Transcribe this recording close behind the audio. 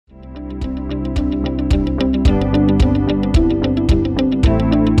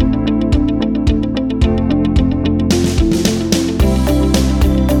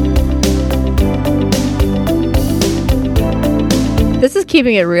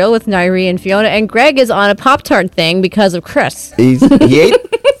Keeping It Real with Nairi and Fiona, and Greg is on a Pop-Tart thing because of Chris. He ate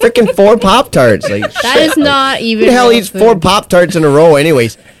freaking 4 Pop-Tarts. Like, That is not even. who the hell real eats food. 4 Pop-Tarts in a row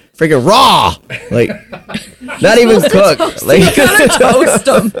anyways? Freaking raw. Like, not even cooked. Like, Toast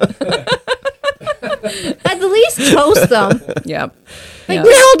them. At the least toast them. Yep. who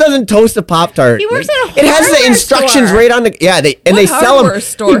the hell doesn't toast a Pop-Tart? He works at a It has the hardware instructions store. right on the... Yeah, they sell hardware them.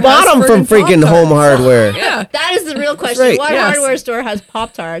 store He bought has them from friggin' freaking Pop-Tarts? Home Hardware. Yeah. That is the real question. right. What Yes. hardware store has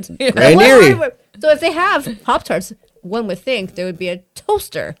Pop-Tarts? Grand What Erie. hardware- So if they have Pop-Tarts, one would think there would be a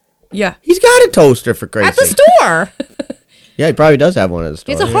toaster Yeah. He's got a toaster, for at Christ's the sake. store. Yeah, he probably does have one at the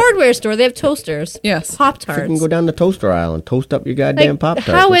store. It's a hardware store. They have toasters. Yes. You Pop-Tarts. can go down the toaster aisle and toast up your goddamn Like, Pop-Tarts.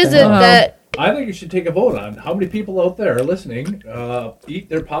 how What is the it hell? that... I think you should take a vote on how many people out there listening eat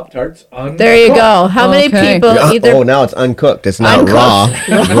their Pop-Tarts on. There you go. How many Okay. people either... Oh, now it's uncooked. It's not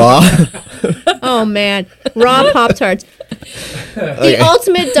Uncooked. raw. Oh, man. Raw Pop-Tarts. Okay. The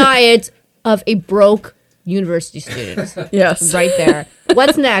ultimate diet of a broke university student. Yes. Right there.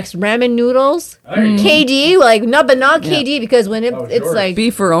 What's next? Ramen noodles? There you go. KD? Like, no, but not KD because when Oh, it's sure. like...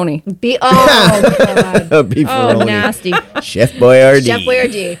 Beefaroni. Oh, God. Beef Oh, Ferroni. nasty. Chef Boyardee. Chef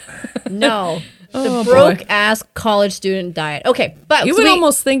Boyardee. No. The Oh, boy. broke-ass college student diet. Okay, but... You so would we-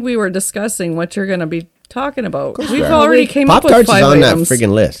 almost think we were discussing what you're going to be talking about. We've we are. already came up with Pop-Tarts 5 is on items. that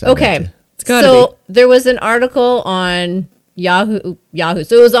friggin' list. I bet Okay. you. It's gotta So there was an article on Yahoo.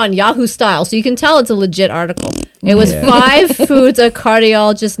 So it was on Yahoo Style. So you can tell it's a legit article. It was Yeah. 5 foods a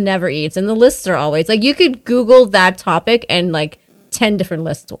cardiologist never eats. And the lists are always like you could Google that topic and like 10 different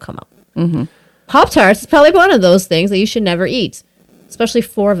lists will come up. Mm-hmm. Pop-Tarts is probably one of those things that you should never eat, especially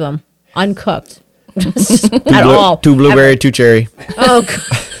 4 of them uncooked. At all. 2 blueberry, 2 cherry. Oh,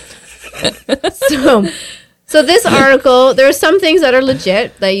 God. So this article, there are some things that are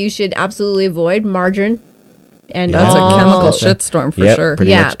legit that you should absolutely avoid. Margarine and That's all. a chemical Okay. shitstorm for Yep, sure.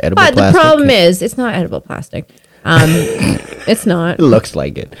 pretty Yeah, much edible but plastic. the problem is, it's not edible plastic. It's not. It looks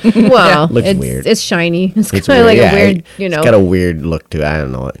like it. Well, Looks it's weird. It's shiny. It's It's kind of like yeah, a weird, you know. It's got a weird look to it. I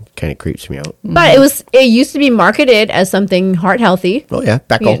don't know. It kind of creeps me out. But it used to be marketed as something heart healthy. Oh, yeah.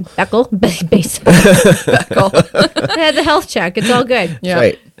 Beckel. Beckel, base. It had the health check. It's all good. Yeah.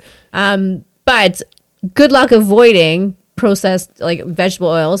 Right. But good luck avoiding processed like vegetable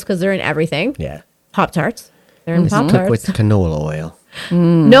oils because they're in everything. Yeah. Pop-Tarts. They're in Cook Pop-Tarts. with canola oil.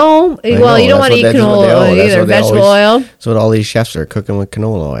 No, I well, know, you don't that's want to eat what- that's what canola they- oil that's either. what they Vegetable always- oil. That's what all these chefs are cooking with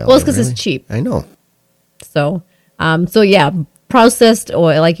canola oil. Well, it's 'cause it's cheap. I know. So yeah, processed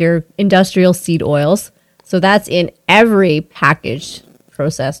oil, like your industrial seed oils. So that's in every packaged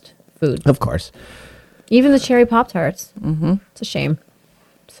processed food, Of course. even the cherry Pop-Tarts. Mm-hmm. It's a shame.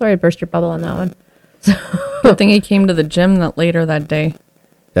 Sorry to burst your bubble on that one. Good thing he came to the gym later that day.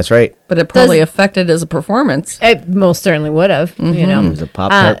 That's right. But it probably affected his performance. It most certainly would have, you It know. was a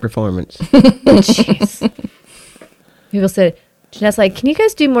Pop-Tart performance. Jeez. People said, Jeanette's like, can you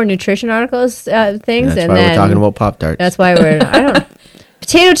guys do more nutrition articles, things? That's why we're talking about Pop-Tarts. That's why I don't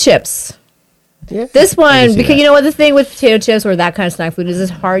Potato chips. Yeah. This I can one, see because that. you know what the thing with potato chips or that kind of snack food is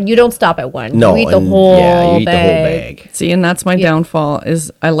hard. You don't stop at one. No. You eat the and- whole yeah, you eat bag. the whole bag. See, and that's my downfall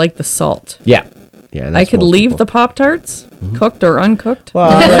is I like the salt. Yeah. Yeah. and I that's could most leave people. the Pop-Tarts, cooked or uncooked.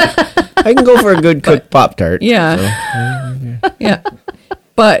 Well, I can go for a good cooked Pop-Tart. Yeah. Yeah.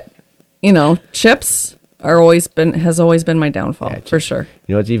 But, you know, chips has always been my downfall, for sure.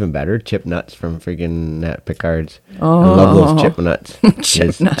 You know what's even better? Chip nuts from freaking Nat Picard's. I love those chip nuts.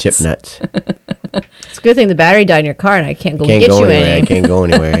 Chip nuts. Chip nuts. It's a good thing the battery died in your car and I can't go Can't get go you anywhere. I any. can't go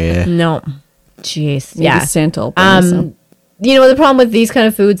anywhere. Yeah. No. Jeez. Maybe Yeah. Santa will bring me some. You know, the problem with these kind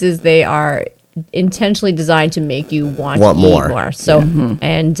of foods is they are intentionally designed to make you want to more. eat more. So,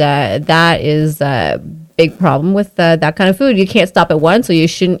 and that is a big problem with that kind of food. You can't stop at one, so you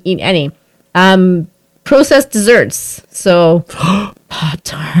shouldn't eat any. Processed desserts. So,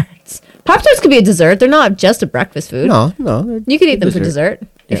 Pop-Tarts. Pop-Tarts could be a dessert. They're not just a breakfast food. No. You could eat them for dessert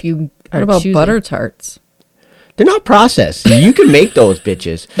if you are What about choosing. butter tarts? They're not processed. You can make those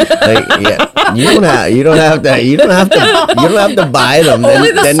bitches. Like, yeah, you don't have to buy them.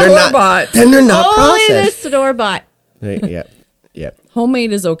 Only the they're not. store-bought. Then they're not Only the processed. store-bought. Yeah.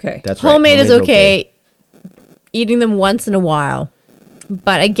 Homemade is okay. That's right. Homemade is Homemade's okay. Eating them once in a while.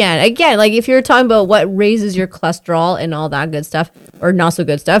 But again, like if you're talking about what raises your cholesterol and all that good stuff, or not so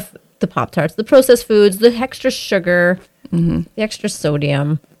good stuff, the Pop-Tarts, the processed foods, the extra sugar, the extra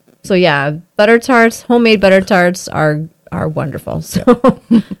sodium. So yeah, butter tarts, homemade butter tarts are wonderful. So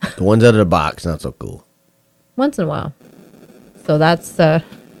The ones out of the box, not so cool. once in a while. So that's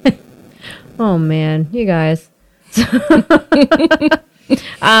oh man, you guys.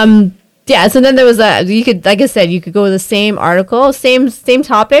 The Yeah, so then there was that. You could, like I said, you could go with the same article, same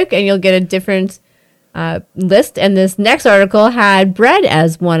topic, and you'll get a different list. And this next article had bread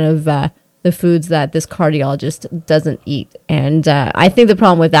as one of the foods that this cardiologist doesn't eat. And I think the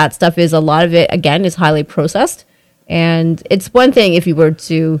problem with that stuff is a lot of it, again, is highly processed. And it's one thing if you were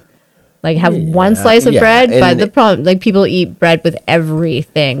to like have one slice of bread, but the problem, like people eat bread with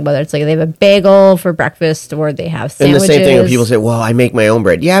everything, whether it's like they have a bagel for breakfast or they have sandwiches. And the same thing when people say, "Well, I make my own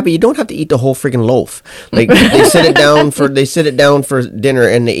bread." Yeah, but you don't have to eat the whole freaking loaf. Like they sit it down for dinner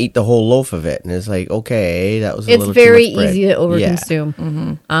and they eat the whole loaf of it, and it's like, okay, that was. It's very easy to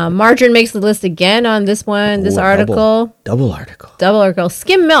overconsume. Yeah. Margarine makes the list again on this one. This article, double article,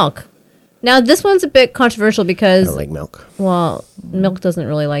 skim milk. Now, this one's a bit controversial because... I don't like milk. Well, milk doesn't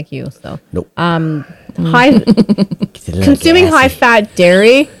really like you, so... Nope. Consuming high-fat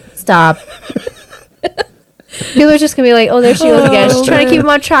dairy? Stop. People are just going to be like, oh, there she goes again. She's trying to keep him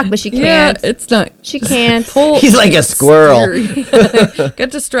on track, but she can't. Yeah, it's not. She can't. He's like a squirrel. Get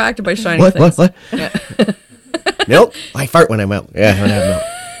distracted by shiny things. What? Yeah. Milk? I fart when I'm out. Yeah, I don't have milk.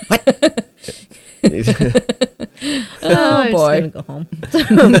 What? I'm boy. just gonna go home.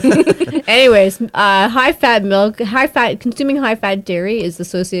 Anyways, consuming high fat dairy is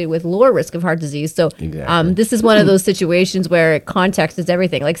associated with lower risk of heart disease. So, this is one of those situations where context is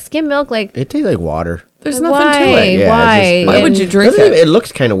everything. Like skim milk, like it tastes like water. There's nothing to it. Yeah, Why would you drink it? It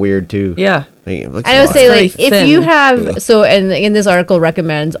looks kind of weird too. Yeah. Like, I would say like very if thin. you have and in this article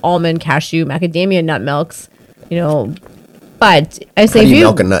recommends almond, cashew, macadamia nut milks, but I say how do if you you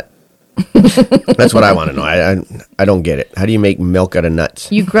milk a nut? That's what I want to know. I don't get it. How do you make milk out of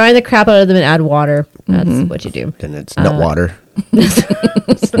nuts? you grind the crap out of them and add water. That's what you do. Then it's nut water.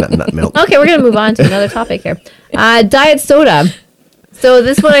 It's not nut milk. Okay, we're gonna move on to another topic here. Diet soda. So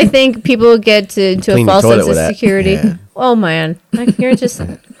this one, I think people get to a Clean false your toilet sense of with that. security. Yeah. Oh man, like you're just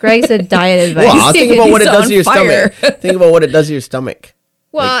Greg said diet advice. Well, think about what it He's does on to your fire. stomach. Think about what it does to your stomach.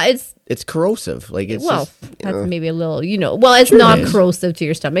 Well, It's corrosive. Like it's that's maybe a little, well, it's not it is. corrosive to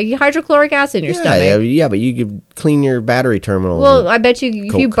your stomach. Hydrochloric acid in your stomach. Yeah, but you could clean your battery terminal. Well, I bet you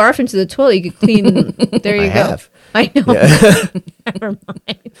if you Coke. barf into the toilet, you could clean. There you I go. have. I know. Never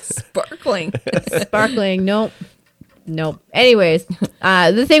mind. Sparkling. Sparkling. Nope. Anyways,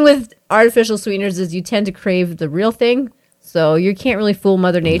 the thing with artificial sweeteners is you tend to crave the real thing, so you can't really fool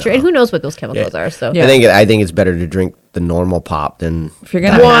Mother Nature, and who knows what those chemicals are. So Yeah. I think it's better to drink the normal pop than If you're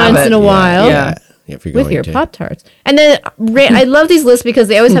gonna have once it, in a while. Yeah. if you're with going your to. Pop Tarts, and then I love these lists because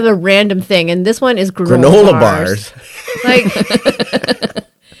they always have a random thing, and this one is granola bars. Like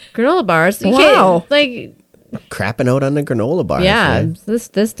granola bars. You Wow. can't, like Crapping out on the granola bars. yeah, man. this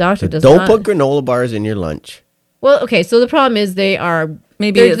doctor does Don't not. put granola bars in your lunch. Well, okay, so the problem is they are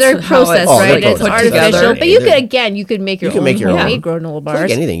Maybe they're it's how processed, it's right? they're It's processed. artificial, Together. but you could make your You can own make your own. homemade granola It's bars.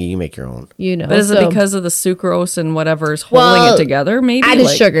 like anything, you can make your own. But is it because of the sucrose and whatever is holding it together? Maybe added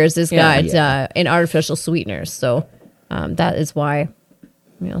like, sugars is Yeah. got and artificial sweeteners. So that is why.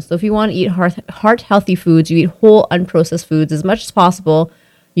 So if you want to eat heart healthy foods, you eat whole unprocessed foods as much as possible.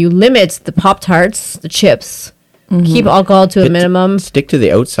 You limit the Pop-Tarts, the chips. Keep alcohol to a minimum. Stick to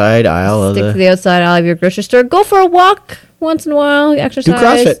the outside aisle of Stick to the. the outside aisle of your grocery store. Go for a walk once in a while.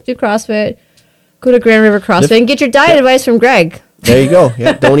 Exercise. Do CrossFit. Go to Grand River CrossFit and get your diet advice from Greg. There you go.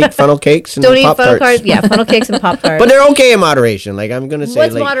 Yeah, don't eat funnel cakes and Don't eat Pop-Tarts. funnel cakes. Yeah, funnel cakes and Pop-Tarts. But they're okay in moderation. Like I'm gonna say,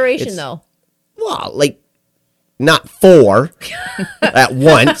 What's like, moderation it's- though? Well, like not 4 at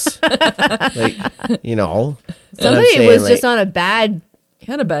once. Like Somebody was just on a bad.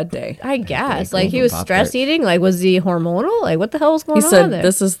 He had a bad day. I guess. Like Like he was Pop-Tarts. stress eating. Like was he hormonal? Like what the hell was going He on said, there?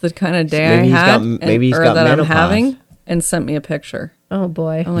 "This is the kind of day Maybe I he's had, got- maybe he's or got that I'm menopause. having," and sent me a picture. Oh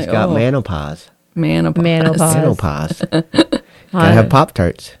boy. I'm He's like, got oh, menopause. menopause. Menopause. Gotta have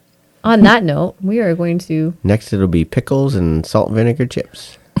Pop-Tarts. On that note, we are going to Next, it'll be pickles and salt and vinegar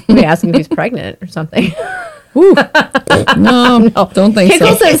chips. be asking if he's pregnant or something. No, don't think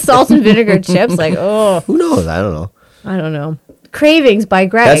Pickles so. and salt and vinegar chips. Like Who knows? I don't know. I don't know. Cravings by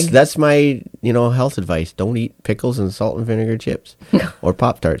Greg. That's my health advice. Don't eat pickles and salt and vinegar chips or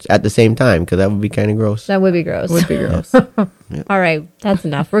Pop-Tarts at the same time because that would be kind of gross. That would be gross. Would be gross. All right, that's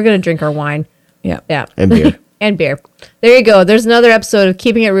enough. We're gonna drink our wine. Yeah. Yeah. And beer. And beer. There you go. There's another episode of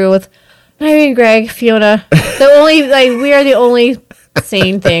Keeping It Real with Irene, Greg, Fiona. We are the only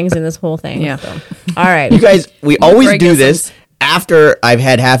sane things in this whole thing. Yeah. So. All right. You guys, we always Greg do is this after I've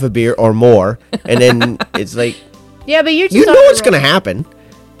had half a beer or more, and then it's like Yeah, but you're just you know on the what's roll. gonna happen.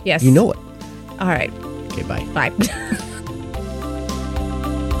 Yes. You know it. All right. Okay, bye. Bye.